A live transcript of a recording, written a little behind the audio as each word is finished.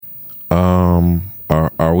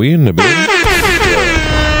Are we in the building?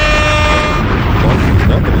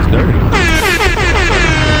 Nothing is dirty.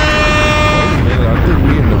 I think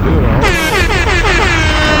we in the building.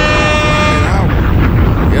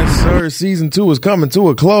 Yes, sir. Season 2 is coming to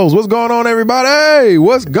a close. What's going on, everybody?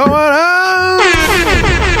 What's going on? What's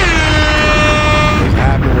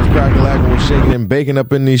happening? What's cracking, lacking, what's shaking and baking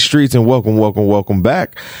up in these streets? And welcome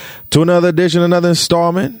back to another edition, another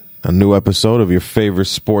installment. A new episode of your favorite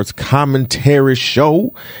sports commentary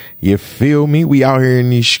show. You feel me? We out here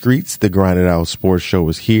in these streets. The Grinded Out Sports Show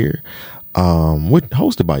is here.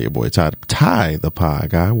 Hosted by your boy Ty the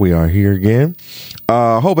Pod Guy. We are here again.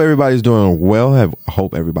 Hope everybody's doing well.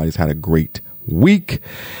 Hope everybody's had a great week.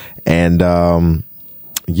 And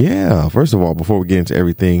first of all, before we get into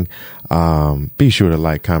everything, be sure to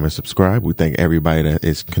like, comment, subscribe. We thank everybody that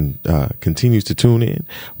is continues to tune in.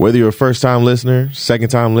 Whether you're a first-time listener,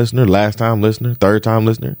 second-time listener, last-time listener, third-time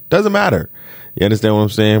listener, doesn't matter. You understand what I'm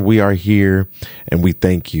saying? We are here, and we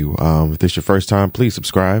thank you. If this is your first time, please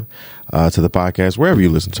subscribe to the podcast, wherever you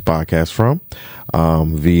listen to podcasts from,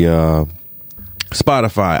 via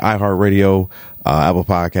Spotify, iHeartRadio, Apple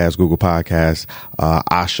Podcasts, Google Podcasts,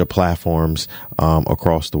 Asha platforms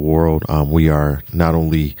across the world. We are not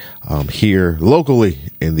only here locally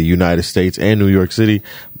in the United States and New York City,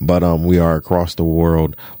 but we are across the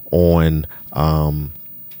world on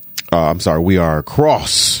we are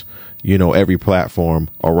across every platform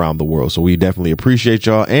around the world. So we definitely appreciate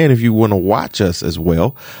y'all. And if you want to watch us as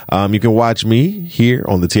well, you can watch me here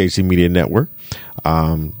on the THC Media Network.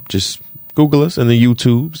 Just Google us and the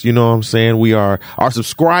YouTubes. You know what I'm saying? We are our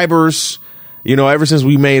subscribers. Ever since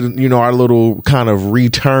we made, our little kind of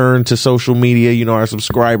return to social media, our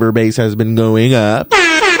subscriber base has been going up.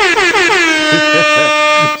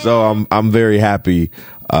 So I'm very happy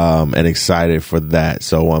and excited for that.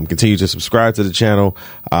 So continue to subscribe to the channel,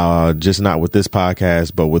 just not with this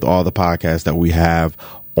podcast, but with all the podcasts that we have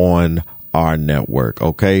on our network.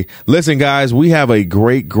 Okay. Listen, guys, we have a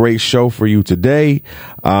great show for you today.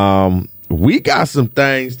 We got some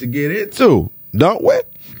things to get into, don't we?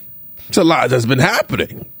 It's a lot that's been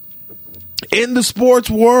happening in the sports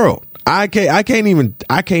world. I can't even.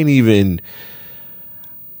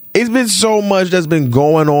 It's been so much that's been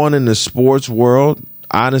going on in the sports world,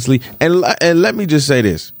 honestly. And let me just say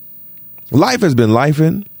this: life has been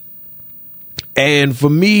lifing, and for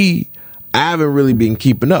me, I haven't really been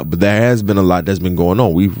keeping up. But there has been a lot that's been going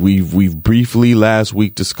on. We've briefly last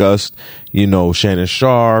week discussed, Shannon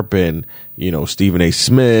Sharpe and Stephen A.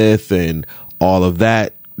 Smith and all of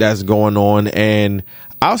that's going on. And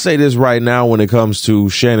I'll say this right now when it comes to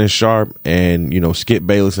Shannon Sharpe and Skip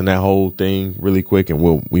Bayless and that whole thing really quick, and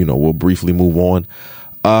we'll briefly move on.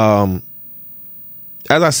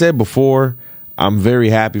 As I said before, I'm very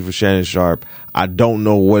happy for Shannon Sharpe. I don't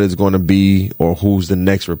know what it's going to be or who's the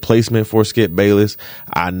next replacement for Skip Bayless.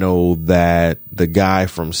 I know that the guy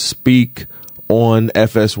from Speak on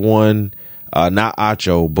FS1, not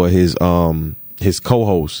Acho, but his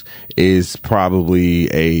co-host is probably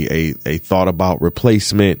a thought about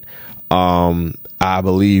replacement. I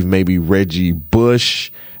believe maybe Reggie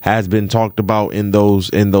Bush has been talked about in those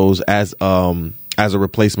as a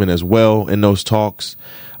replacement as well in those talks.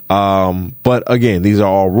 But again, these are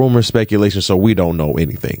all rumors, speculation, so we don't know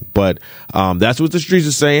anything. But that's what the streets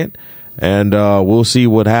are saying, and we'll see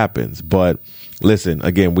what happens. But listen,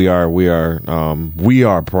 again, we are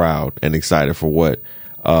proud and excited for what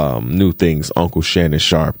new things Uncle Shannon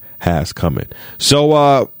Sharpe has coming.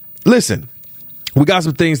 So listen, we got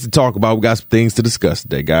some things to talk about. We got some things to discuss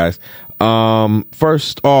today, guys.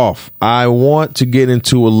 First off, I want to get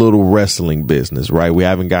into a little wrestling business, right? We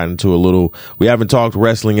haven't talked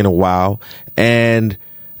wrestling in a while. And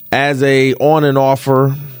as a on and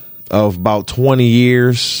offer of about 20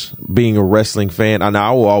 years being a wrestling fan,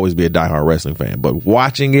 I will always be a diehard wrestling fan, but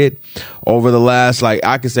watching it over the last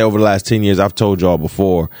 10 years, I've told y'all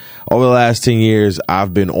before, over the last 10 years,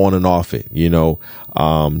 I've been on and off it,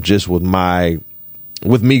 just with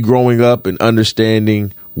me growing up and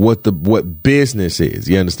understanding what business is.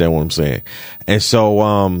 You understand what I'm saying? And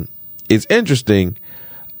so it's interesting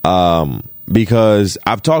because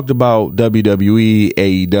I've talked about WWE,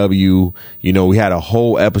 AEW. We had a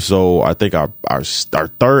whole episode. I think our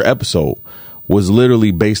third episode was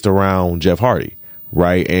literally based around Jeff Hardy,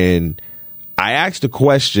 right? And I asked the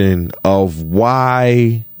question of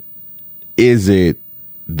why is it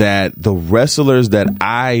that the wrestlers that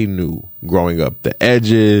I knew growing up, the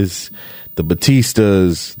Edges, the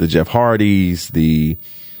Batistas, the Jeff Hardys, the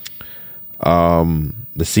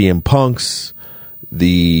CM Punks,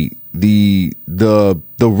 the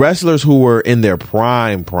wrestlers who were in their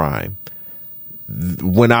prime,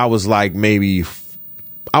 when I was like maybe,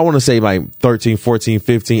 I want to say like 13, 14,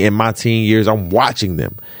 15 in my teen years, I'm watching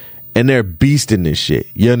them and they're beasting this shit.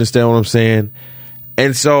 You understand what I'm saying?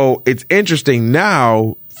 And so it's interesting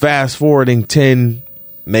now, fast forwarding 10,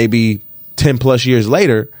 maybe 10 plus years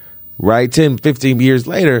later, right? 10, 15 years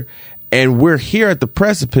later. And we're here at the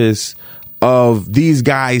precipice of these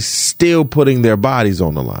guys still putting their bodies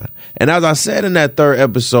on the line. And as I said in that third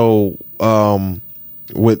episode, in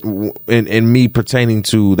me pertaining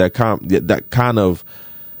to that kind of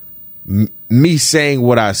me saying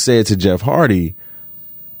what I said to Jeff Hardy,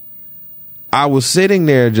 I was sitting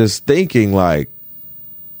there just thinking, like,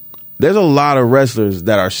 there's a lot of wrestlers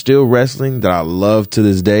that are still wrestling that I love to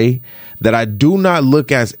this day that I do not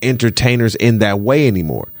look as entertainers in that way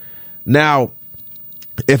anymore. Now,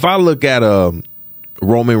 if I look at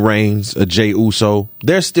Roman Reigns, a Jey Uso,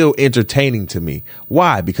 they're still entertaining to me.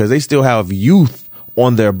 Why? Because they still have youth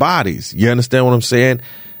on their bodies. You understand what I'm saying?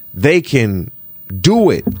 They can do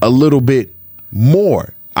it a little bit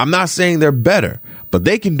more. I'm not saying they're better, but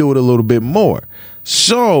they can do it a little bit more.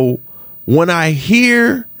 So when I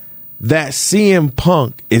hear that CM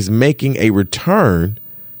Punk is making a return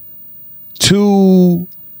to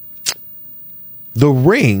the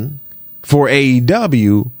ring for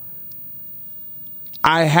AEW,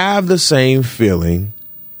 I have the same feeling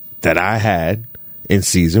that I had in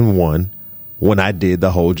season 1 when I did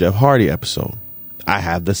the whole Jeff Hardy episode. I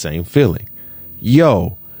have the same feeling.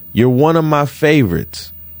 Yo, you're one of my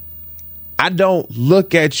favorites. I don't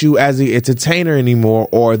look at you as an entertainer anymore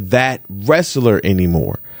or that wrestler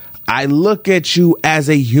anymore. I look at you as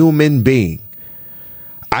a human being.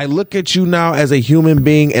 I look at you now as a human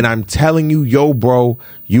being, and I'm telling you, yo, bro,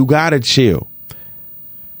 you gotta chill.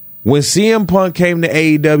 When CM Punk came to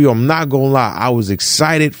AEW, I'm not gonna lie, I was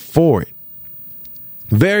excited for it.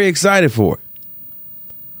 Very excited for it.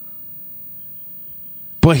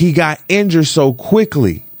 But he got injured so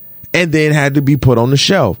quickly and then had to be put on the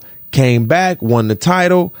shelf. Came back, won the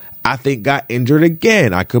title, I think got injured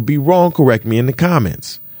again. I could be wrong, correct me in the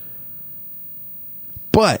comments.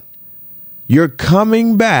 But you're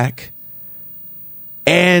coming back,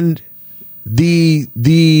 and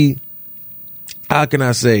the how can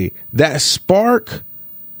I say, that spark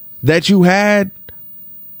that you had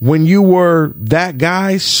when you were that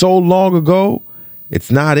guy so long ago,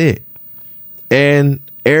 it's not it. And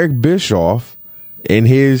Eric Bischoff, in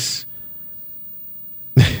his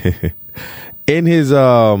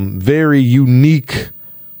very unique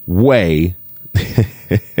way,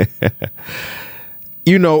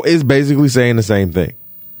 you know, is basically saying the same thing.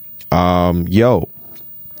 Yo,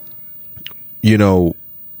 you know,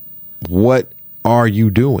 what are you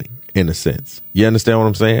doing, in a sense? You understand what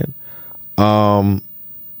I'm saying?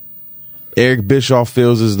 Eric Bischoff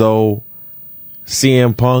feels as though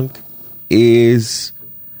CM Punk is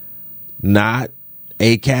not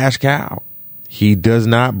a cash cow. He does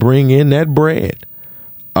not bring in that bread,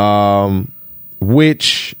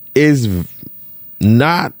 which is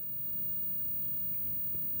not,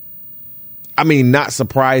 I mean, not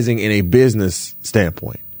surprising in a business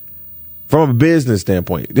standpoint. From a business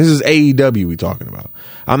standpoint, this is AEW we talking about.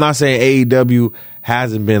 I'm not saying AEW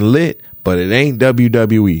hasn't been lit, but it ain't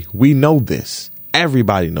WWE. We know this.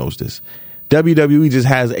 Everybody knows this. WWE just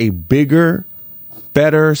has a bigger,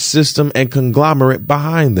 better system and conglomerate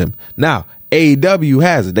behind them. Now, AEW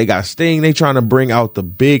has it. They got Sting. They trying to bring out the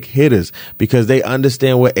big hitters because they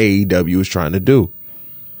understand what AEW is trying to do.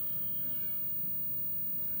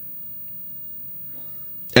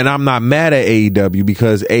 And I'm not mad at AEW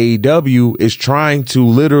because AEW is trying to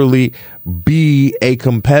literally be a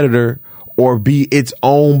competitor or be its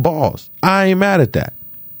own boss. I ain't mad at that.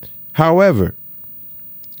 However,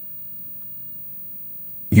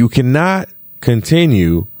 you cannot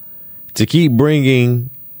continue to keep bringing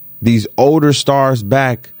these older stars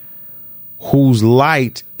back whose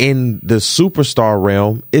light in the superstar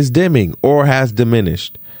realm is dimming or has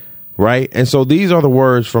diminished, right? And so these are the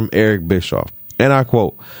words from Eric Bischoff. And I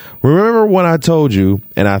quote, "Remember when I told you,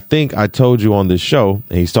 and I think I told you on this show,"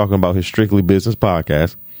 and he's talking about his Strictly Business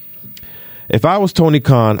podcast, "if I was Tony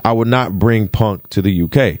Khan, I would not bring Punk to the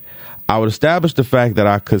UK. I would establish the fact that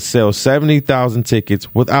I could sell 70,000 tickets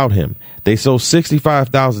without him. They sold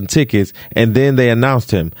 65,000 tickets, and then they announced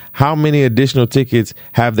him. How many additional tickets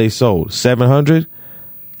have they sold? 700?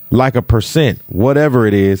 Like a percent, whatever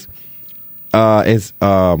it is. It's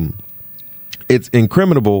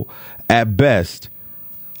incriminable at best.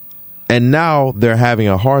 And now they're having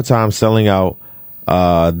a hard time selling out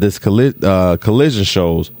this collision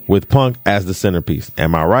shows with Punk as the centerpiece.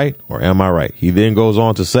 Am I right or am I right?" He then goes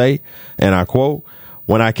on to say, and I quote,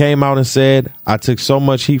 "When I came out and said I took so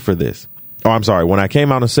much heat for this, Oh, I'm sorry. When I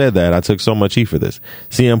came out and said that, I took so much heat for this.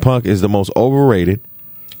 CM Punk is the most overrated.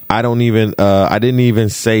 I didn't even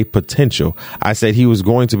say potential. I said he was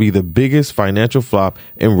going to be the biggest financial flop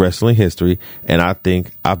in wrestling history. And I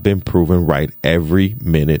think I've been proven right every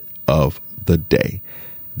minute of the day.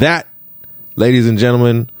 That, ladies and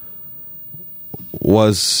gentlemen,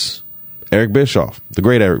 was Eric Bischoff, the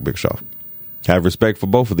great Eric Bischoff. Have respect for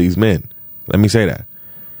both of these men. Let me say that.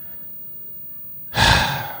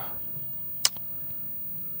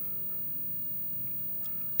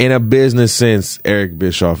 In a business sense, Eric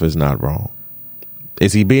Bischoff is not wrong.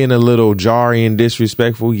 Is he being a little jarring and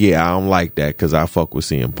disrespectful? Yeah, I don't like that because I fuck with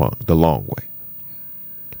CM Punk the long way.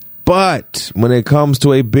 But when it comes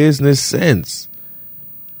to a business sense,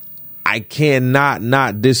 I cannot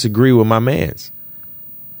not disagree with my mans.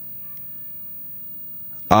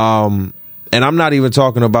 And I'm not even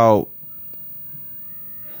talking about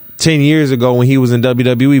 10 years ago when he was in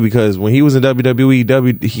WWE, because when he was in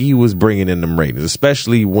WWE, he was bringing in them ratings,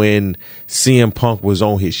 especially when CM Punk was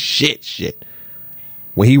on his shit.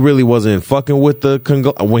 When he really wasn't fucking with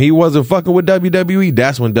when he wasn't fucking with WWE,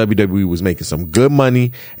 that's when WWE was making some good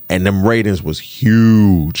money and them ratings was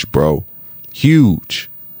huge, bro.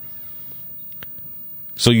 Huge.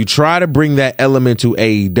 So you try to bring that element to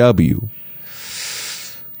AEW.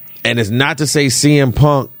 And it's not to say CM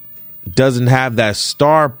Punk doesn't have that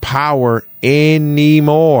star power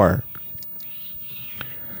anymore.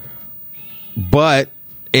 But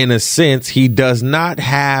in a sense, he does not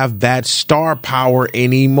have that star power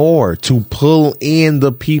anymore to pull in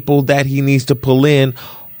the people that he needs to pull in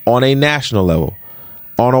on a national level,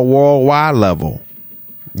 on a worldwide level.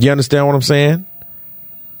 You understand what I'm saying?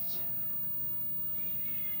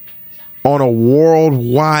 On a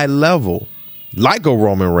worldwide level. Like a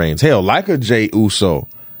Roman Reigns. Hell, like a Jey Uso.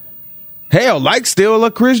 Hell, like still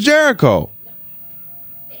a Chris Jericho.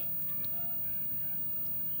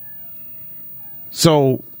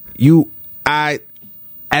 So as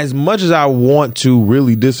much as I want to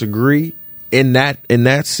really disagree in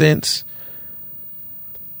that sense,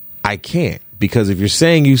 I can't, because if you're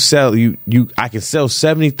saying I can sell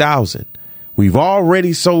 70,000, we've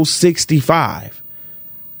already sold 65,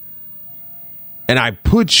 and I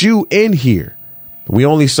put you in here, we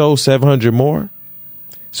only sold 700 more.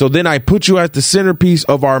 So then I put you at the centerpiece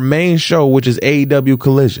of our main show, which is AEW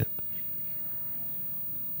Collision.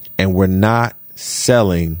 And we're not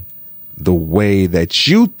selling the way that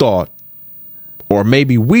you thought, or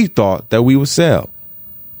maybe we thought that we would sell.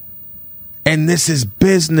 And this is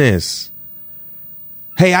business.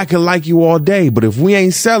 Hey, I can like you all day, but if we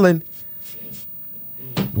ain't selling,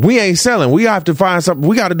 we ain't selling. We have to find something.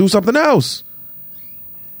 We got to do something else.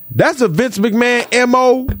 That's a Vince McMahon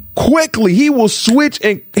MO quickly. He will switch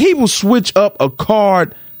up a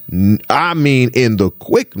card. I mean, in the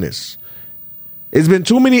quickness. It's been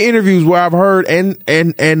too many interviews where I've heard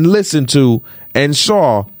and listened to and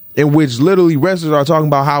saw in which literally wrestlers are talking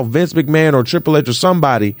about how Vince McMahon or Triple H or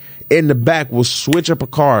somebody in the back will switch up a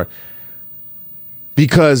card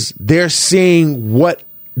because they're seeing what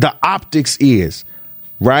the optics is,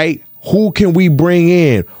 right? Who can we bring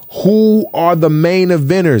in? Who are the main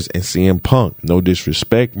eventers? And CM Punk, no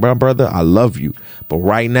disrespect, my brother, I love you. But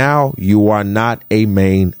right now, you are not a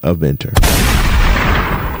main eventer.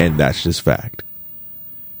 And that's just fact.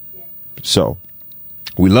 So,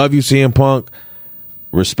 we love you, CM Punk.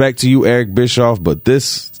 Respect to you, Eric Bischoff. But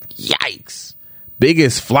this, yikes.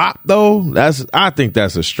 Biggest flop, though? I think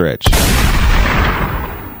that's a stretch.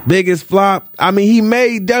 Biggest flop. I mean, he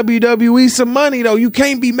made WWE some money, though. You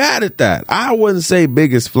can't be mad at that. I wouldn't say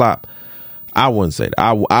biggest flop. I wouldn't say that.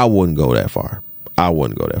 I wouldn't go that far.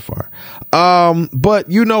 But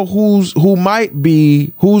you know who's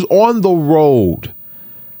on the road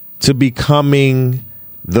to becoming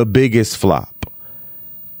the biggest flop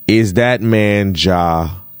is that man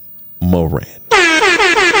Ja Morant.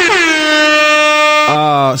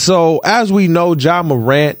 So as we know, Ja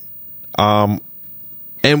Morant,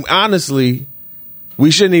 and honestly,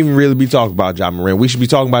 we shouldn't even really be talking about Ja Morant. We should be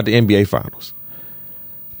talking about the NBA Finals.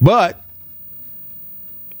 But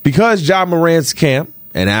because Ja Morant's camp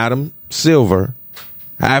and Adam Silver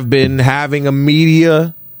have been having a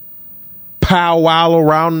media powwow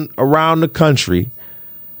around the country,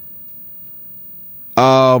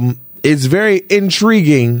 it's very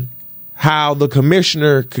intriguing how the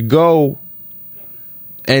commissioner could go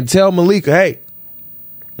and tell Malika, hey,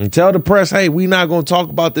 and tell the press, hey, we're not going to talk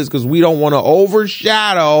about this because we don't want to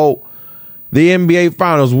overshadow the NBA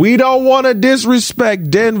Finals. We don't want to disrespect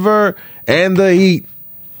Denver and the Heat.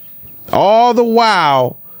 All the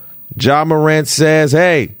while, Ja Morant says,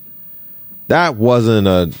 hey, that wasn't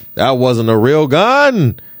a real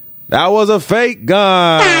gun. That was a fake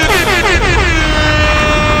gun.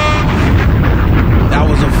 That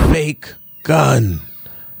was a fake gun.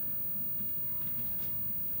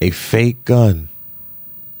 A fake gun.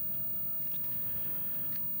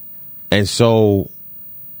 And so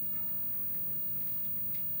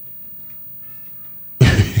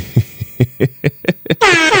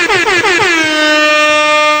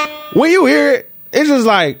when you hear it, it's just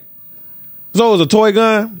like, so it was a toy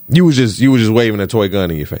gun? You was just waving a toy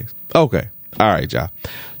gun in your face. Okay. All right, y'all.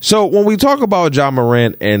 So when we talk about Ja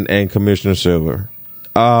Morant and Commissioner Silver,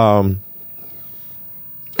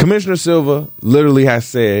 Commissioner Silver literally has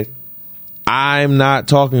said, I'm not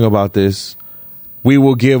talking about this. We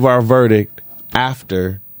will give our verdict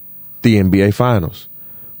after the NBA Finals.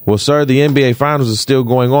 Well, sir, the NBA Finals is still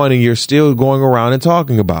going on, and you're still going around and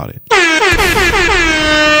talking about it.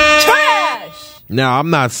 Trash! Now, I'm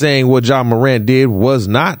not saying what Ja Morant did was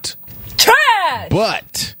not Trash!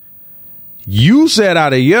 but you said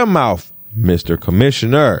out of your mouth, Mr.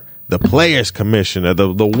 Commissioner, the players commissioner,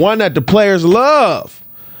 the one that the players love,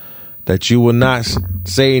 that you will not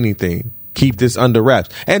say anything. Keep this under wraps.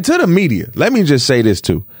 And to the media, let me just say this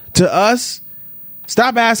too. To us,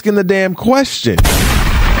 stop asking the damn question.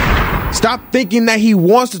 Stop thinking that he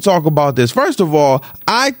wants to talk about this. First of all,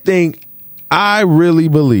 I really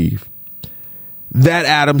believe that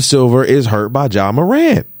Adam Silver is hurt by Ja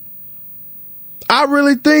Morant. I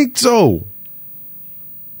really think so.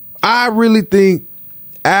 I really think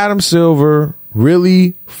Adam Silver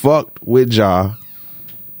really fucked with Ja.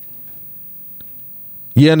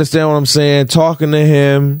 You understand what I'm saying? Talking to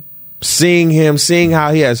him, seeing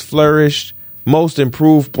how he has flourished, most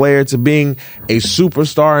improved player, to being a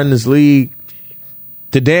superstar in this league,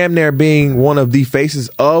 to damn near being one of the faces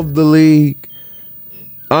of the league,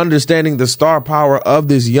 understanding the star power of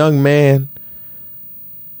this young man.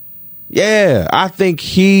 Yeah, I think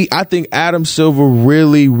Adam Silver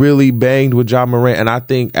really, really banged with Ja Morant, and I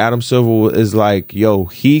think Adam Silver is like, yo,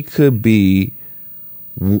 he could be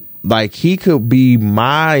my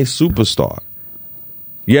superstar.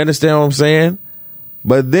 You understand what I'm saying?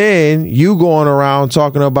 But then you going around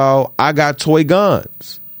talking about, I got toy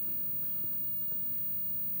guns.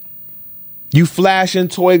 You flashing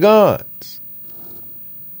toy guns.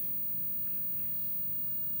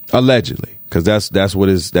 Allegedly. Because that's what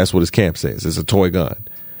his camp says. It's a toy gun.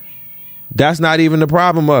 That's not even the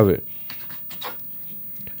problem of it.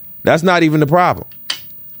 That's not even the problem.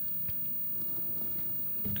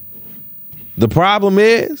 The problem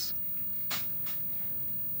is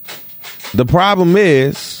that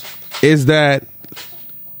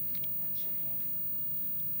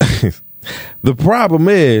the problem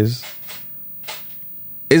is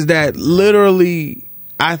that literally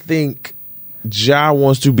I think Ja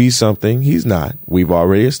wants to be something he's not. We've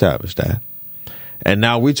already established that. And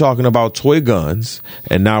now we're talking about toy guns,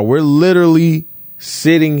 and now we're literally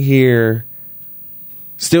sitting here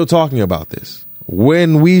still talking about this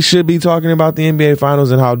when we should be talking about the NBA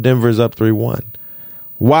Finals and how Denver's up 3-1.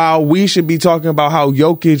 While we should be talking about how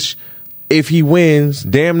Jokic, if he wins,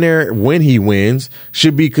 damn near when he wins,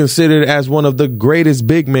 should be considered as one of the greatest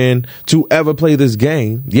big men to ever play this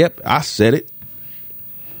game. Yep, I said it.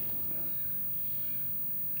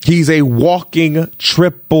 He's a walking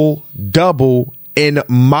triple-double in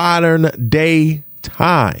modern day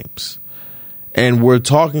times. And we're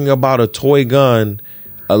talking about a toy gun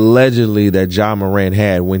allegedly that Ja Morant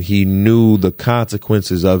had when he knew the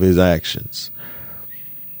consequences of his actions.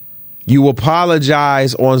 You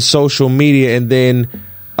apologize on social media and then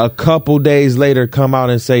a couple days later come out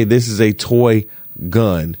and say this is a toy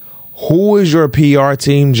gun. Who is your PR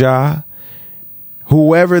team, Ja?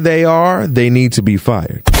 Whoever they are, they need to be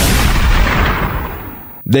fired.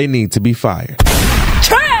 They need to be fired.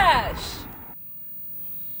 Trash!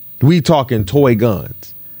 We talking toy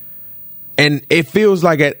guns. And it feels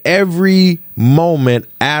like at every moment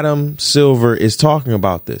Adam Silver is talking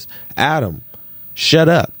about this. Adam, shut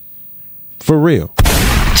up. For real.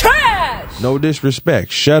 Trash! No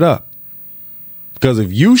disrespect. Shut up. Because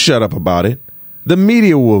if you shut up about it, the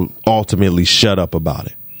media will ultimately shut up about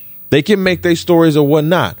it. They can make their stories or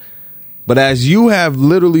whatnot. But as you have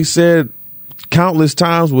literally said countless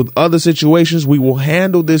times with other situations, we will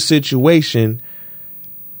handle this situation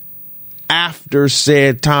after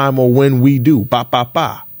said time or when we do. Ba, ba,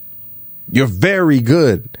 ba. You're very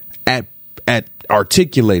good at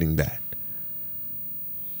articulating that.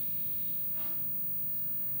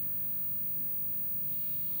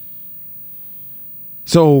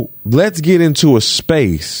 So let's get into a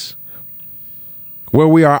space where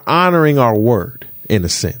we are honoring our word, in a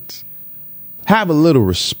sense. Have a little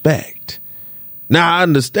respect. Now, I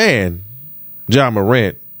understand Ja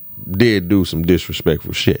Morant did do some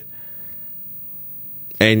disrespectful shit.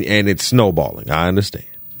 And it's snowballing. I understand.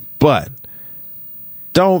 But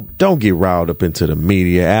don't get riled up into the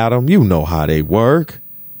media, Adam. You know how they work.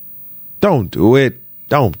 Don't do it.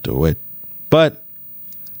 Don't do it. But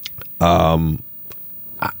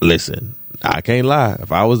listen, I can't lie.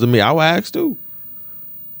 If I was me, I would ask too.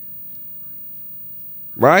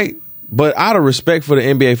 Right? But out of respect for the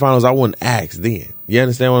NBA Finals, I wouldn't ask then. You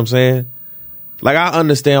understand what I'm saying? Like, I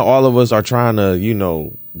understand all of us are trying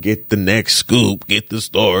to, get the next scoop, get the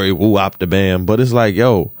story, woo, op the bam. But it's like,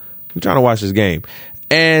 yo, we're trying to watch this game.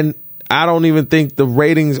 And I don't even think the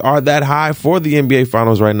ratings are that high for the NBA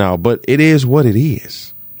Finals right now. But it is what it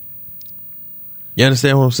is. You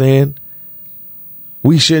understand what I'm saying?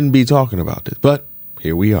 We shouldn't be talking about this. But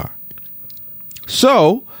here we are.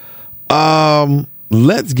 So,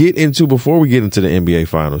 let's get into, before we get into the NBA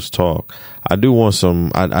Finals talk, I do want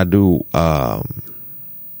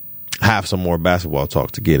have some more basketball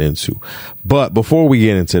talk to get into. But before we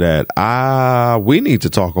get into that, we need to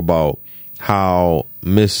talk about how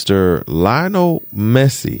Mr. Lionel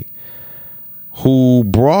Messi, who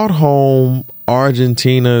brought home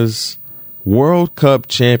Argentina's World Cup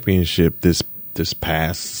championship this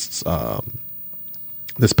past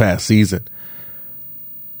season,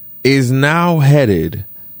 is now headed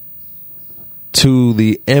to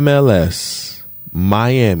the MLS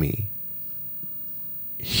Miami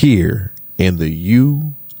here in the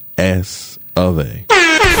U.S. of A.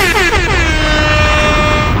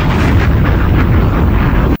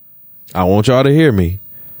 I want y'all to hear me.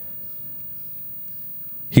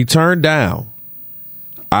 He turned down,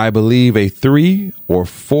 I believe, a 3 or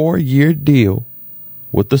 4 year deal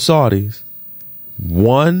with the Saudis.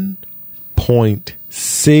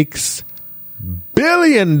 $1.6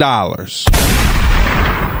 billion. I'm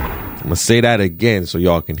going to say that again so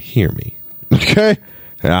y'all can hear me. Okay?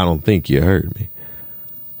 And I don't think you heard me.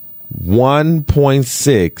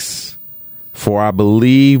 1.6 for, I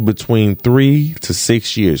believe, between 3 to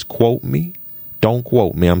 6 years. Quote me. Don't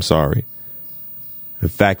quote me. I'm sorry.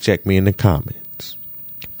 And fact check me in the comments.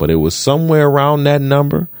 But it was somewhere around that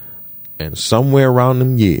number and somewhere around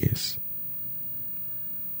them years.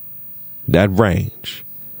 That range.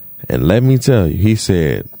 And let me tell you, he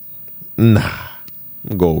said, nah, I'm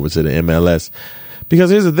going to go over to the MLS.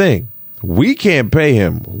 Because here's the thing. We can't pay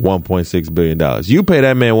him $1.6 billion. You pay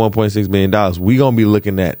that man $1.6 billion, we going to be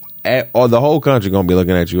looking at, or the whole country going to be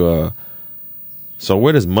looking at you. So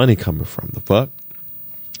where does money coming from? The fuck?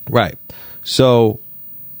 Right. So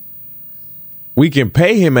we can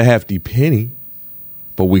pay him a hefty penny,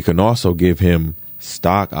 but we can also give him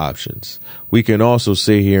stock options. We can also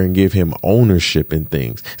sit here and give him ownership in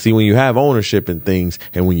things. See, when you have ownership in things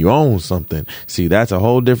and when you own something, see, that's a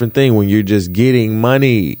whole different thing when you're just getting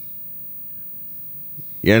money.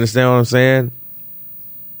 You understand what I'm saying?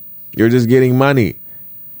 You're just getting money.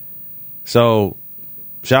 So,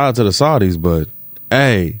 shout out to the Saudis, but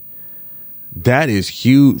hey, that is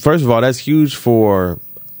huge. First of all, that's huge for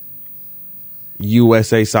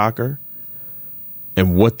USA soccer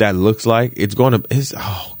and what that looks like.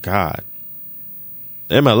 Oh God.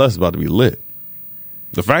 MLS is about to be lit.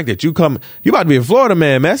 The fact that you about to be a Florida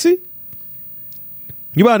man, Messi.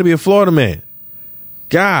 You about to be a Florida man.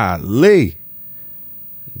 Golly.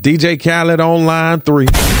 DJ Khaled on line 3,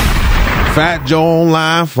 Fat Joe on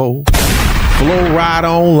line 4, Flo Rida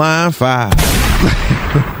on line 5.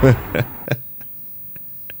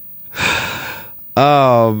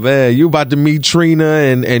 Oh man, you about to meet Trina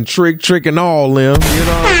and Trick and all them. You know what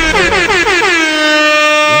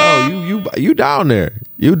I'm saying? You down there.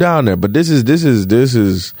 You down there. But this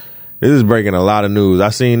is breaking a lot of news. I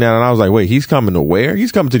seen that and I was like, wait, he's coming to where?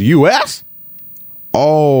 He's coming to the US?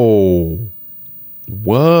 Oh.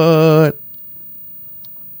 What?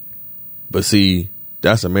 But see,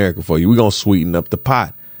 that's America for you. We gonna sweeten up the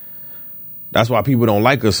pot. That's why people don't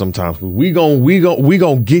like us sometimes. We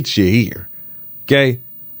gonna get you here. Okay?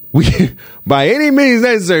 By any means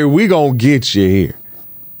necessary, we gonna get you here.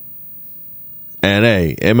 And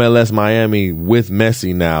hey, MLS Miami with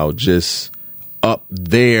Messi now just up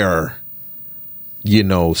their,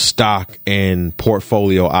 stock and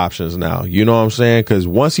portfolio options now. You know what I'm saying? Because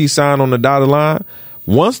once he signed on the dotted line,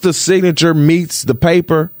 once the signature meets the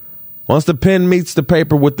paper, once the pen meets the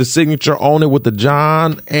paper with the signature on it with the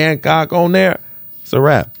John Hancock on there, it's a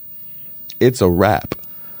wrap. It's a wrap.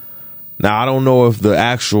 Now, I don't know if the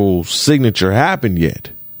actual signature happened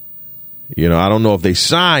yet. I don't know if they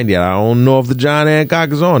signed yet. I don't know if the John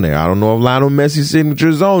Hancock is on there. I don't know if Lionel Messi's signature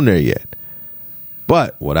is on there yet.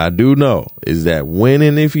 But what I do know is that when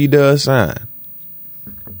and if he does sign,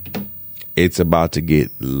 it's about to get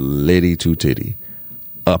litty to titty.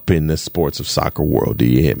 up in the sports of soccer world. Do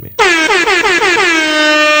you hear me?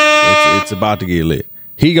 It's about to get lit.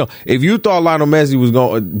 If you thought Lionel Messi was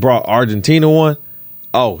brought Argentina one,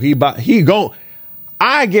 I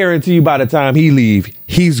guarantee you by the time he leave,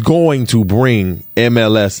 he's going to bring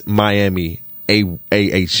MLS Miami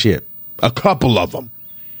a ship, a couple of them,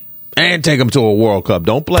 and take them to a World Cup.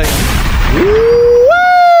 Don't play.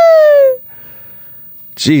 Woo-wee!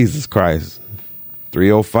 Jesus Christ.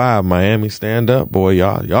 305 Miami, stand up, boy.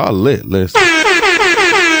 Y'all lit. Listen.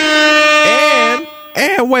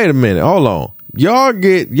 And wait a minute. Hold on. Y'all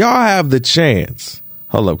have the chance.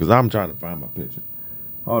 Hold up, because I'm trying to find my picture.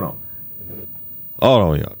 Hold on,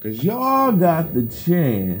 y'all. Because y'all got the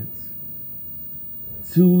chance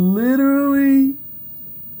to literally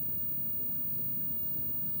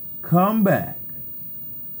come back.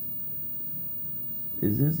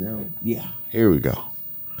 Is this him? Yeah. Here we go.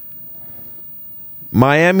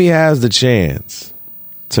 Miami has the chance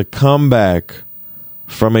to come back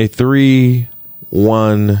from a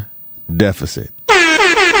 3-1 deficit. Now,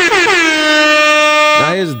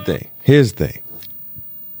 here's the thing.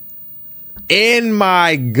 In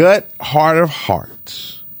my gut heart of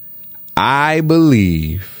hearts, I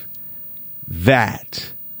believe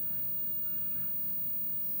that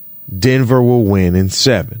Denver will win in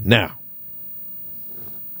 7. Now,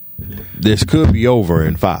 this could be over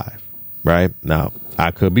in 5. Right? Now,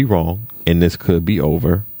 I could be wrong, and this could be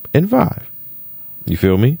over in 5. You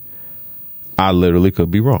feel me? I literally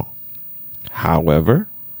could be wrong. However,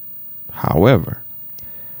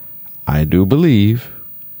 I do believe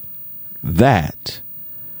that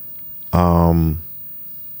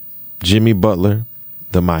Jimmy Butler,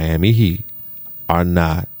 the Miami Heat, are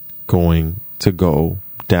not going to go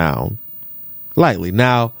down lightly.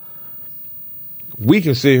 Now, we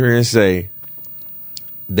can sit here and say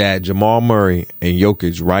that Jamal Murray and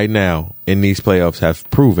Jokic right now in these playoffs have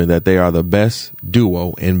proven that they are the best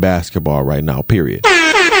duo in basketball right now, period.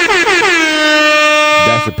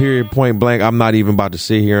 That's a period, point blank. I'm not even about to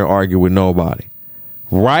sit here and argue with nobody.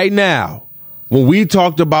 Right now, when we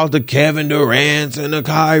talked about the Kevin Durants and the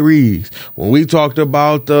Kyries, when we talked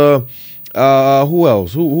about the who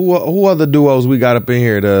else? Who other duos we got up in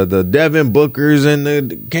here? The Devin Bookers and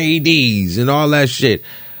the KDs and all that shit.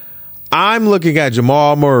 I'm looking at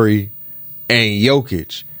Jamal Murray and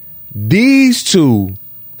Jokic. These two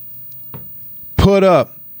put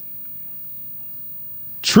up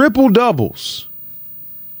triple doubles.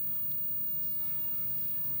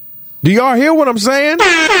 Do y'all hear what I'm saying?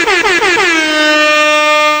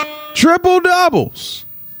 Triple doubles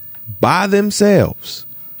by themselves.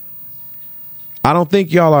 I don't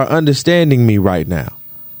think y'all are understanding me right now.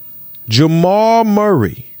 Jamal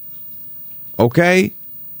Murray, okay,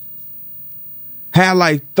 had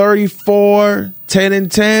like 34, 10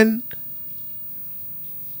 and 10.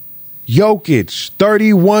 Jokic,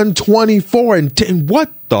 31, 24 and 10.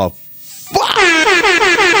 What the fuck?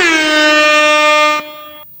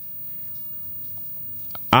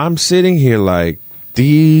 I'm sitting here like,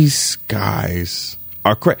 these guys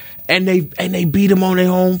are crazy, and they beat them on their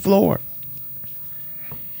home floor.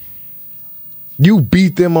 You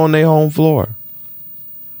beat them on their home floor,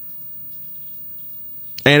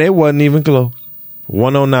 and it wasn't even close.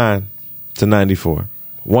 109 to 94,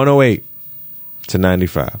 108 to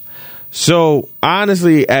 95. So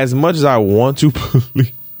honestly, as much as I want to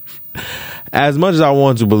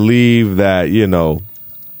believe that, you know,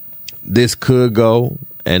 this could go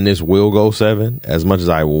and this will go 7, as much as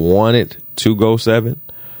I want it to go 7,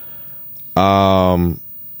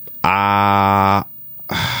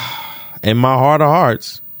 in my heart of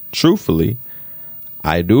hearts, truthfully,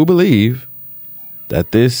 I do believe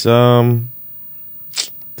that this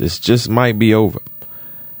just might be over.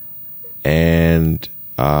 And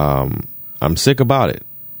I'm sick about it.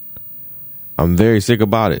 I'm very sick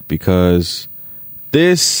about it because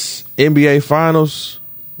this NBA Finals,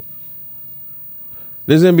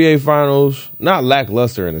 not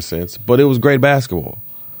lackluster in a sense, but it was great basketball.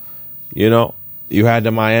 You know, you had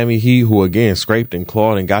the Miami Heat, who again scraped and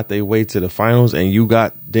clawed and got their way to the finals, and you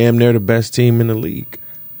got damn near the best team in the league.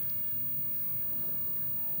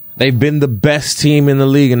 They've been the best team in the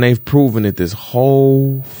league, and they've proven it this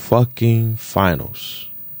whole fucking finals.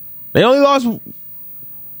 They only lost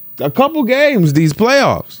a couple games these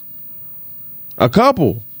playoffs. A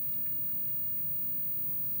couple.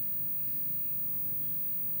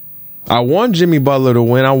 I want Jimmy Butler to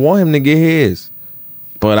win. I want him to get his.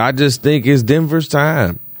 But I just think it's Denver's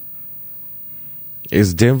time.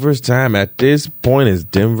 It's Denver's time. At this point, it's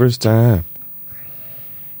Denver's time.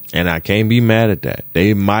 And I can't be mad at that.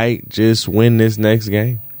 They might just win this next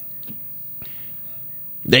game.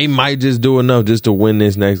 They might just do enough just to win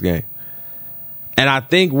this next game. And I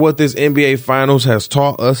think what this NBA Finals has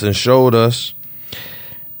taught us and showed us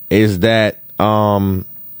is that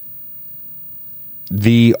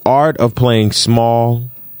the art of playing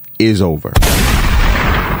small is over.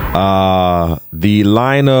 The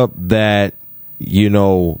lineup that,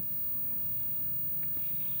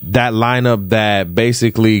 that lineup that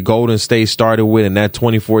basically Golden State started with in that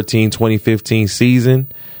 2014-2015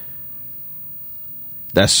 season,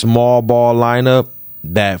 that small ball lineup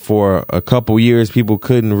that for a couple years people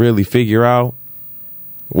couldn't really figure out,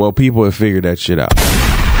 well, people have figured that shit out.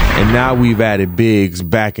 And now we've added bigs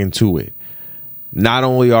back into it. Not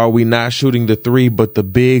only are we not shooting the three, but the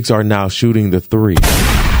bigs are now shooting the three.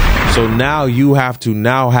 So now you have to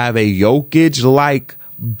now have a Jokic-like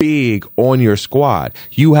big on your squad.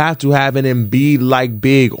 You have to have an Embiid-like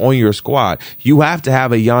big on your squad. You have to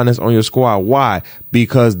have a Giannis on your squad. Why?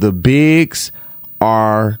 Because the bigs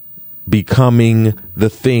are becoming the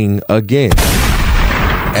thing again.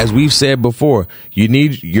 As we've said before,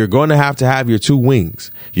 you're going to have your two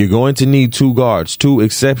wings. You're going to need two guards, two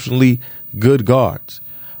exceptionally good guards.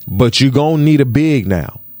 But you're going to need a big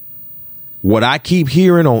now. What I keep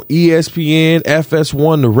hearing on ESPN,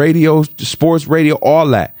 FS1, the radio, the sports radio, all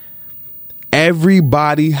that,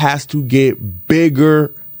 everybody has to get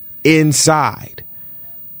bigger inside.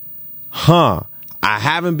 I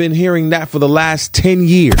haven't been hearing that for the last 10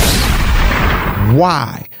 years.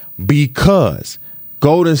 Why? Because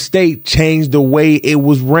Golden State changed the way it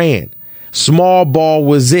was ran. Small ball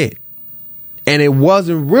was it. And it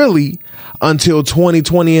wasn't really until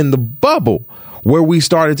 2020 in the bubble where we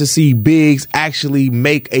started to see bigs actually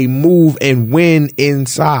make a move and win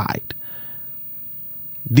inside.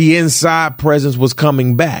 The inside presence was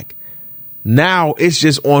coming back. Now it's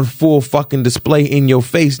just on full fucking display in your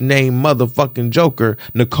face, named motherfucking Joker,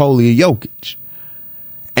 Nikola Jokic.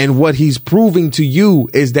 And what he's proving to you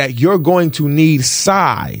is that you're going to need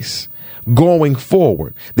size going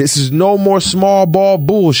forward. This is no more small ball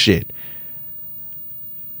bullshit.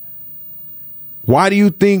 Why do you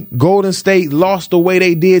think Golden State lost the way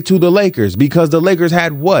they did to the Lakers? Because the Lakers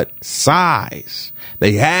had what? Size.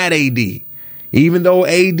 They had AD. Even though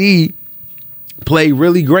AD played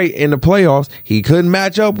really great in the playoffs, he couldn't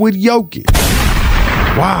match up with Jokic.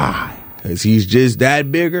 Why? Because he's just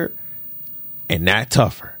that bigger and that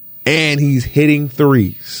tougher. And he's hitting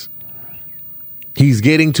threes. He's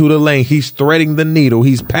getting to the lane. He's threading the needle.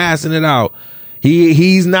 He's passing it out.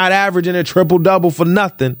 He's not averaging a triple-double for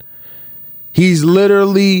nothing. He's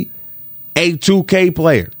literally a 2K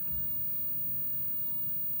player.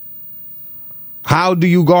 How do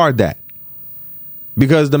you guard that?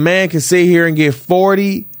 Because the man can sit here and get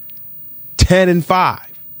 40, 10, and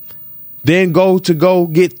 5. Then go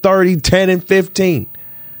get 30, 10, and 15.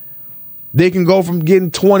 They can go from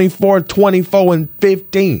getting 24, 24, and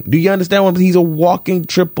 15. Do you understand what he's a walking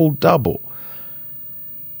triple-double?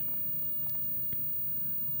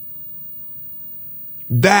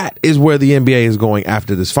 That is where the NBA is going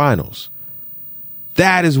after this finals.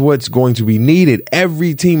 That is what's going to be needed.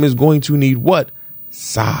 Every team is going to need what?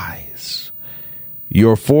 Size.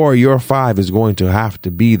 Your 4 or your 5 is going to have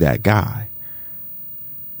to be that guy.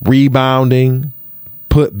 Rebounding,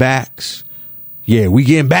 putbacks. Yeah, we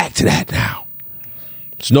getting back to that now.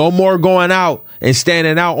 It's no more going out and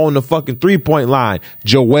standing out on the fucking 3-point line.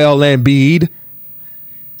 Joel Embiid.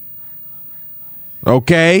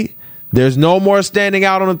 Okay? There's no more standing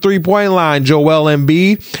out on the 3-point line, Joel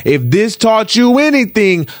Embiid. If this taught you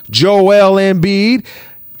anything, Joel Embiid,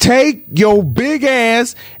 take your big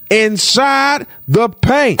ass inside the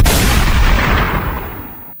paint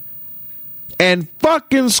and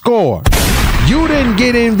fucking score. You didn't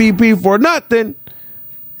get MVP for nothing.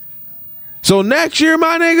 So next year,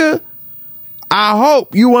 my nigga, I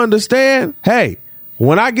hope you understand, hey,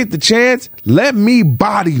 when I get the chance, let me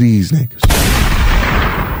body these niggas.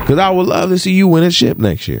 Because I would love to see you win a ship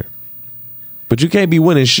next year. But you can't be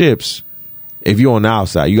winning ships if you're on the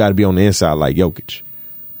outside. You got to be on the inside like Jokic.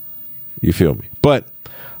 You feel me? But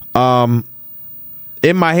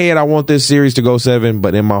in my head, I want this series to go 7.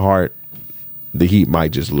 But in my heart, the Heat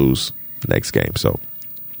might just lose next game. So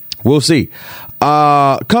we'll see.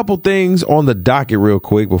 A couple things on the docket real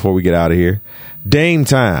quick before we get out of here. Dame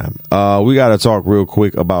time. We got to talk real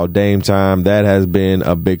quick about Dame time. That has been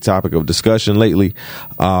a big topic of discussion lately.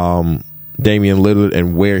 Damian Lillard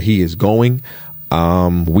and where he is going.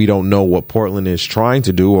 We don't know what Portland is trying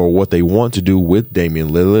to do or what they want to do with Damian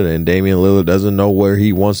Lillard, and Damian Lillard doesn't know where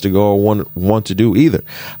he wants to go or want to do either.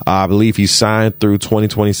 I believe he's signed through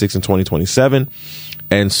 2026 and 2027.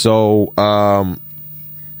 And so,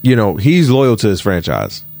 he's loyal to his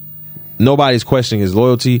franchise. Nobody's questioning his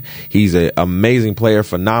loyalty. He's an amazing player,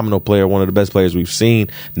 phenomenal player, one of the best players we've seen.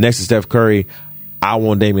 Next to Steph Curry, I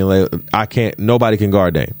want Damian Lillard. Nobody can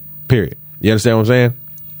guard Dame, period. You understand what I'm saying?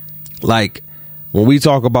 Like, when we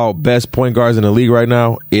talk about best point guards in the league right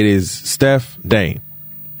now, it is Steph, Dame,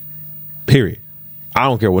 period. I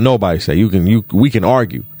don't care what nobody say. We can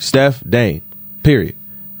argue. Steph, Dame, period.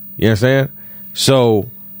 You understand? So,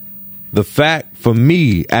 the fact for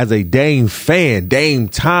me as a Dame fan, Dame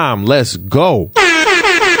time, let's go. But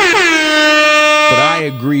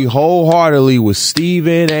I agree wholeheartedly with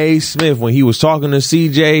Stephen A. Smith when he was talking to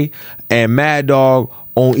CJ and Mad Dog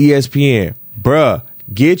on ESPN. Bruh,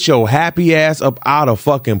 get your happy ass up out of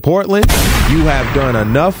fucking Portland. You have done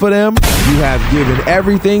enough for them. You have given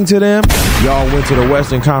everything to them. Y'all went to the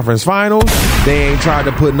Western Conference Finals. They ain't tried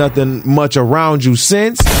to put nothing much around you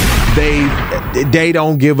since. They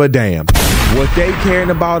don't give a damn. What they caring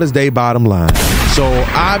about is their bottom line. So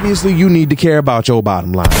obviously you need to care about your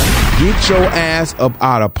bottom line. Get your ass up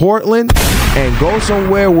out of Portland and go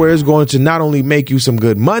somewhere where it's going to not only make you some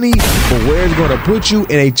good money, but where it's going to put you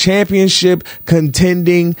in a championship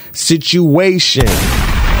contending situation.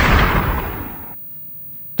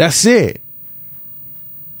 That's it.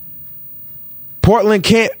 Portland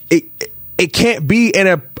can't be in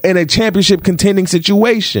a championship contending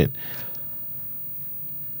situation.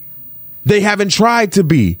 They haven't tried to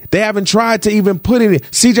be. They haven't tried to even put it in.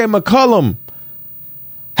 CJ McCollum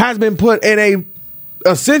has been put in a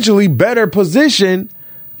essentially better position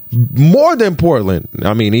more than Portland.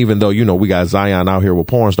 I mean, even though, we got Zion out here with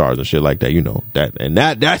porn stars and shit like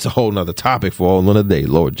that, that's a whole nother topic for another day,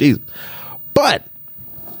 Lord Jesus. But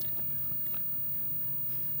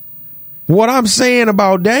what I'm saying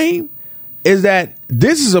about Dame is that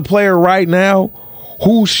this is a player right now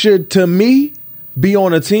who should, to me, be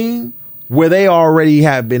on a team where they already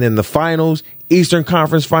have been in the finals, Eastern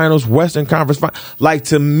Conference Finals, Western Conference Finals. Like,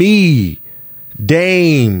 to me,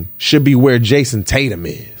 Dame should be where Jason Tatum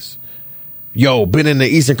is. Been in the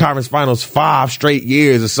Eastern Conference Finals 5 straight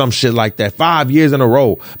years or some shit like that. 5 years in a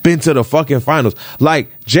row. Been to the fucking finals.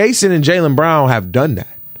 Like, Jason and Jaylen Brown have done that.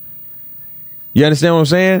 You understand what I'm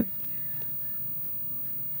saying?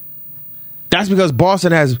 That's because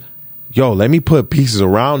Boston has, let me put pieces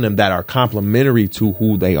around them that are complementary to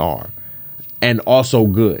who they are and also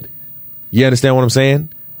good. You understand what I'm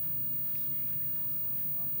saying?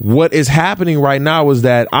 What is happening right now is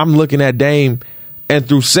that I'm looking at Dame, and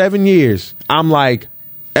through 7 years, I'm like,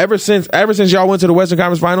 ever since y'all went to the Western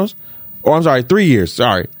Conference Finals, or I'm sorry, 3 years,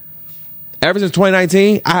 sorry. Ever since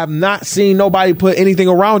 2019, I have not seen nobody put anything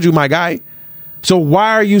around you, my guy. So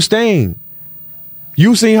why are you staying?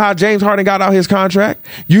 You seen how James Harden got out his contract.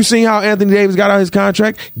 You seen how Anthony Davis got out his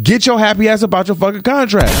contract. Get your happy ass about your fucking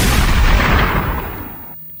contract.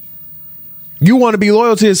 You want to be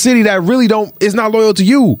loyal to a city that really is not loyal to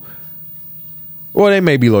you. Well, they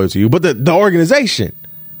may be loyal to you, but the organization,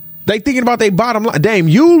 they thinking about their bottom line. Dame,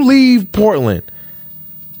 you leave Portland,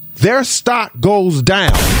 their stock goes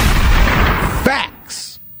down.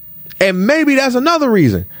 Facts. And maybe that's another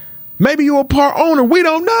reason. Maybe you're a part owner. We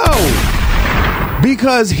don't know.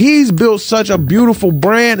 Because he's built such a beautiful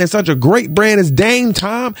brand and such a great brand as Dame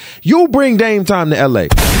Time. You bring Dame Time to LA.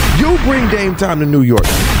 You bring Dame Time to New York.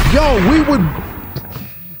 We would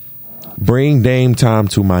bring Dame Time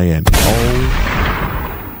to Miami.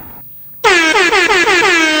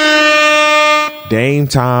 Dame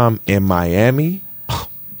Time in Miami.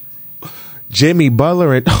 Jimmy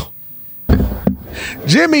Butler and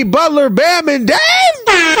Jimmy Butler, Bam, and Dame.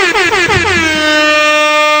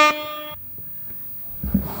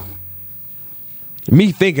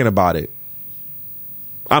 Me thinking about it,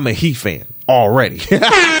 I'm a Heat fan already.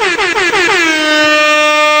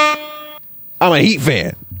 I'm a Heat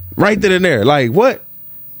fan. Right then and there. Like, what?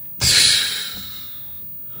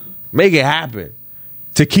 Make it happen.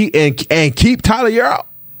 To keep and keep Tyler Hero.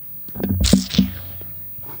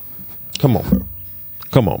 Come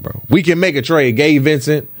on, bro. We can make a trade. Gabe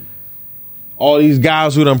Vincent. All these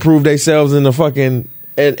guys who done proved themselves in the fucking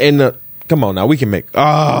come on now. We can make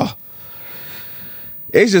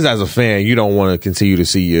it's just, as a fan, you don't want to continue to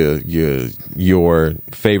see your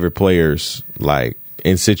favorite players like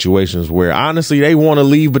in situations where honestly they want to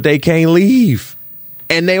leave but they can't leave,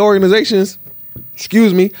 and their organizations,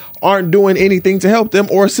 aren't doing anything to help them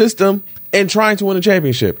or assist them in trying to win a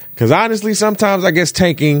championship. Because honestly, sometimes I guess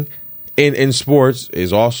tanking in sports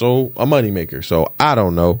is also a moneymaker. So I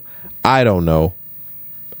don't know. I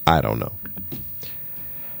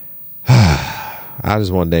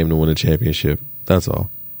just want Dame to win a championship. That's all.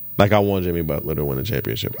 Like, I want Jimmy Butler to win a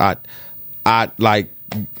championship. I like,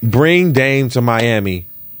 bring Dame to Miami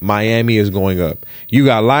Miami is going up. You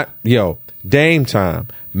got Dame time,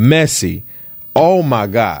 Messi. Oh my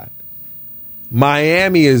God,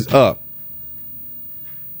 Miami is up.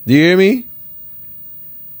 Do you hear me?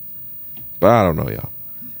 But I don't know, y'all.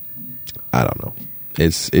 I don't know.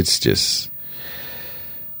 It's just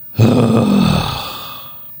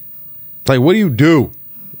like, what do you do?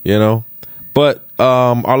 You know. But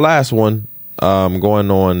our last one, going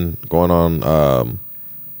on,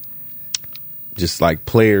 just like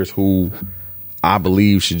players who I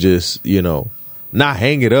believe should just, not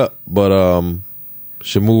hang it up, but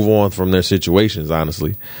should move on from their situations.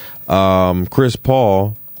 Honestly, Chris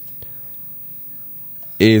Paul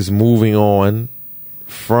is moving on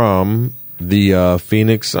from the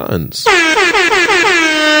Phoenix Suns.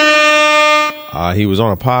 He was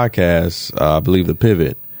on a podcast, I believe The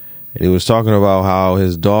Pivot, and he was talking about how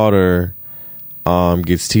his daughter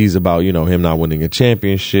gets teased about, him not winning a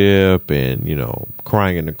championship and,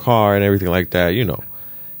 crying in the car and everything like that,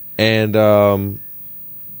 And I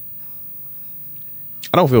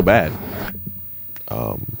don't feel bad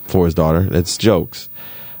for his daughter. It's jokes.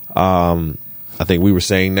 I think we were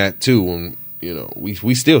saying that too when,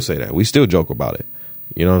 we still say that. We still joke about it.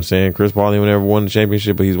 You know what I'm saying? Chris Paul even ever won the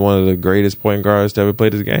championship, but he's one of the greatest point guards to ever play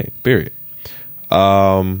this game, period.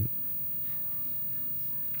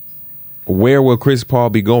 Where will Chris Paul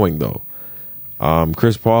be going, though?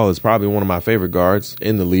 Chris Paul is probably one of my favorite guards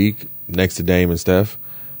in the league, next to Dame and Steph.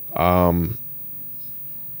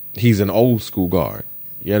 He's an old school guard.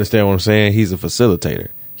 You understand what I'm saying? He's a facilitator.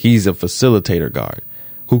 He's a facilitator guard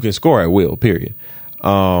who can score at will, period.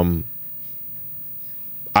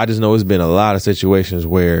 I just know it's been a lot of situations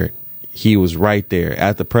where he was right there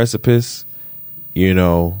at the precipice,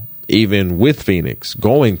 even with Phoenix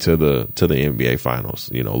going to the NBA Finals,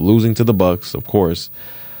 losing to the Bucks, of course.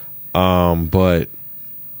 But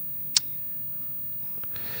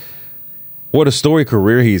what a storied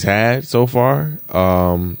career he's had so far,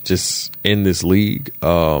 just in this league.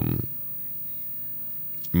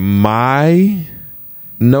 My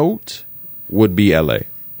note would be LA.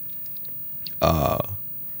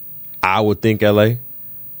 I would think LA.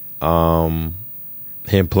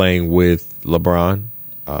 Him playing with LeBron.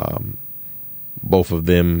 Both of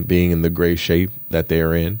them being in the great shape that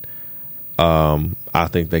they're in. I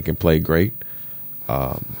think they can play great.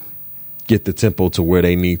 Get the tempo to where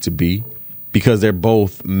they need to be, because they're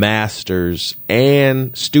both masters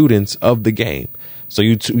and students of the game. So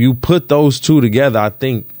you put those two together, I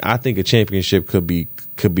think a championship could be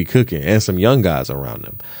cooking, and some young guys around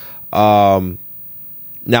them.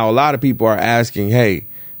 Now a lot of people are asking, hey,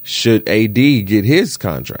 should AD get his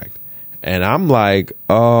contract? And I'm like,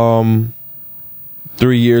 3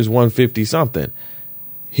 years, 150 something.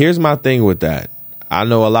 Here's my thing with that. I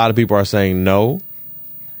know a lot of people are saying no,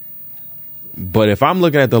 but if I'm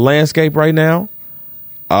looking at the landscape right now,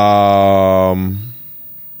 I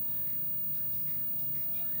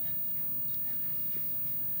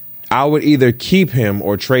would either keep him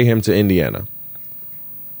or trade him to Indiana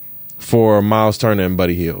for Miles Turner and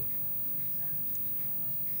Buddy Hield,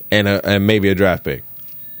 and maybe a draft pick.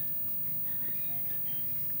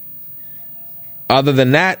 Other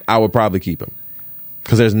than that, I would probably keep him,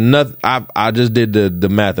 because there's nothing. I just did the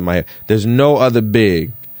math in my head. There's no other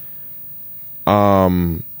big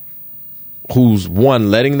who's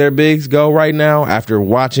letting their bigs go right now after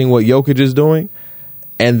watching what Jokic is doing,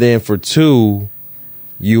 and then for two,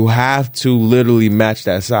 you have to literally match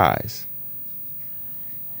that size.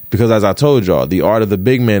 Because as I told y'all, the art of the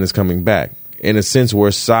big man is coming back in a sense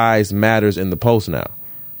where size matters in the post now.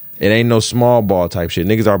 It ain't no small ball type shit.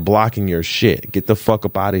 Niggas are blocking your shit. Get the fuck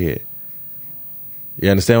up out of here.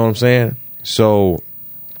 You understand what I'm saying? So,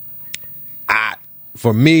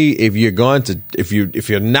 for me, if you're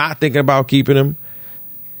not thinking about keeping him,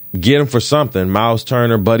 get him for something. Miles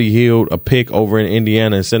Turner, Buddy Hield, a pick over in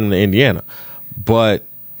Indiana, and send him to Indiana. But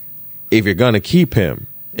if you're gonna keep him,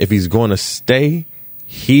 if he's gonna stay,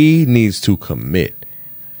 he needs to commit.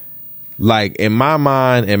 Like, in my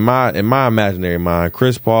mind, in my imaginary mind,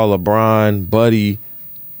 Chris Paul, LeBron, Buddy,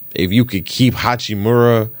 if you could keep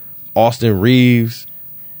Hachimura, Austin Reeves,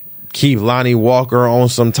 keep Lonnie Walker on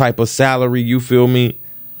some type of salary, you feel me?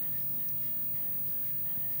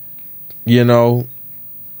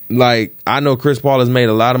 Like, I know Chris Paul has made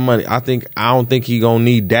a lot of money. I don't think he gonna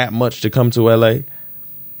need that much to come to LA.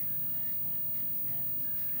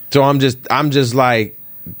 So I'm just like,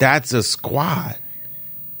 that's a squad.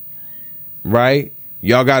 Right?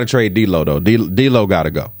 Y'all got to trade D-Lo, though. D-Lo got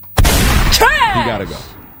to go. Trash! He got to go.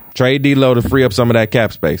 Trade D-Lo to free up some of that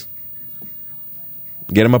cap space.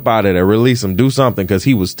 Get him up out of there. Release him. Do something, because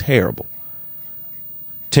he was terrible.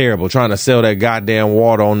 Terrible. Trying to sell that goddamn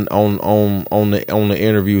water on the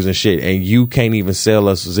interviews and shit, and you can't even sell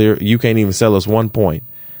us zero. You can't even sell us 1 point.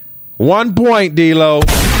 1 point, D-Lo.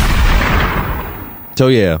 So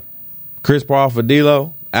yeah, Chris Paul for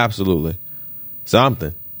D-Lo, absolutely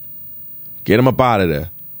something. Get him up out of there.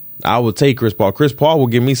 I will take Chris Paul. Chris Paul will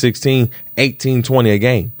give me 16, 18, 20 a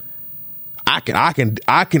game. I can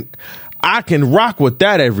rock with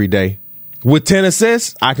that every day. With 10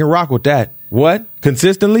 assists, I can rock with that. What?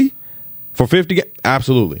 Consistently? For 50 games?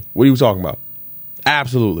 Absolutely. What are you talking about?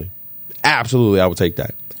 Absolutely. Absolutely, I would take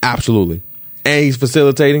that. Absolutely. And he's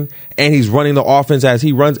facilitating, and he's running the offense as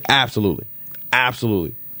he runs. Absolutely.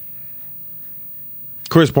 Absolutely.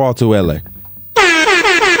 Chris Paul to LA.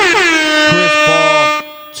 Chris Paul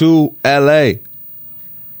to LA.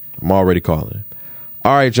 I'm already calling it.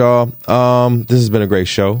 All right, y'all. This has been a great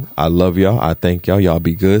show. I love y'all. I thank y'all. Y'all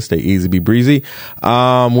be good. Stay easy. Be breezy.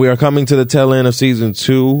 We are coming to the tail end of season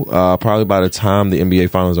 2. Probably by the time the NBA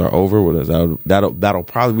finals are over, that'll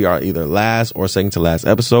probably be our either last or second to last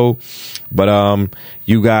episode. But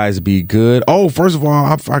you guys be good. Oh, first of all,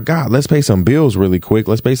 I forgot. Let's pay some bills really quick.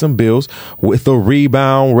 Let's pay some bills with the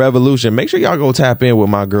Rebound Revolution. Make sure y'all go tap in with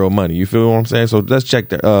my girl Money. You feel what I'm saying? So let's check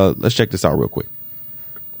this out real quick.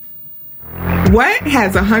 What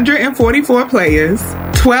has 144 players,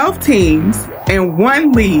 12 teams, and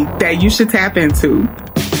 1 league that you should tap into?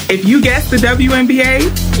 If you guessed the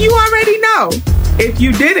WNBA, you already know. If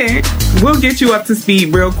you didn't, we'll get you up to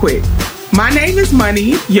speed real quick. My name is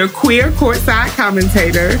Money, your queer courtside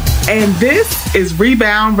commentator, and this is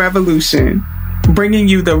Rebound Revolution, bringing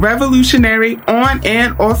you the revolutionary on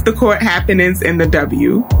and off the court happenings in the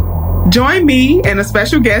W. Join me and a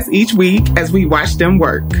special guest each week as we watch them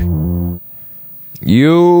work.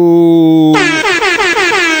 You shout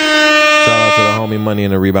out to the homie Money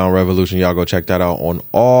in the Rebound Revolution. Y'all go check that out on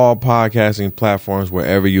all podcasting platforms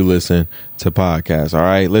wherever you listen to podcasts. All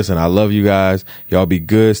right, listen, I love you guys. Y'all be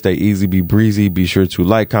good, stay easy, be breezy. Be sure to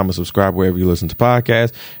like, comment, subscribe wherever you listen to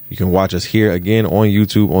podcasts. You can watch us here again on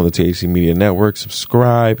YouTube on the THC Media Network.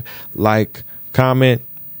 Subscribe, like, comment,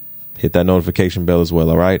 hit that notification bell as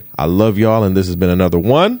well. All right, I love y'all, and this has been another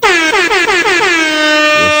one.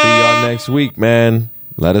 See y'all next week, man.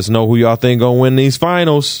 Let us know who y'all think gonna win these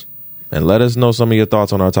finals, and let us know some of your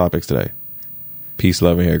thoughts on our topics today. Peace,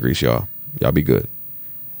 love, and hair grease, y'all. Y'all be good.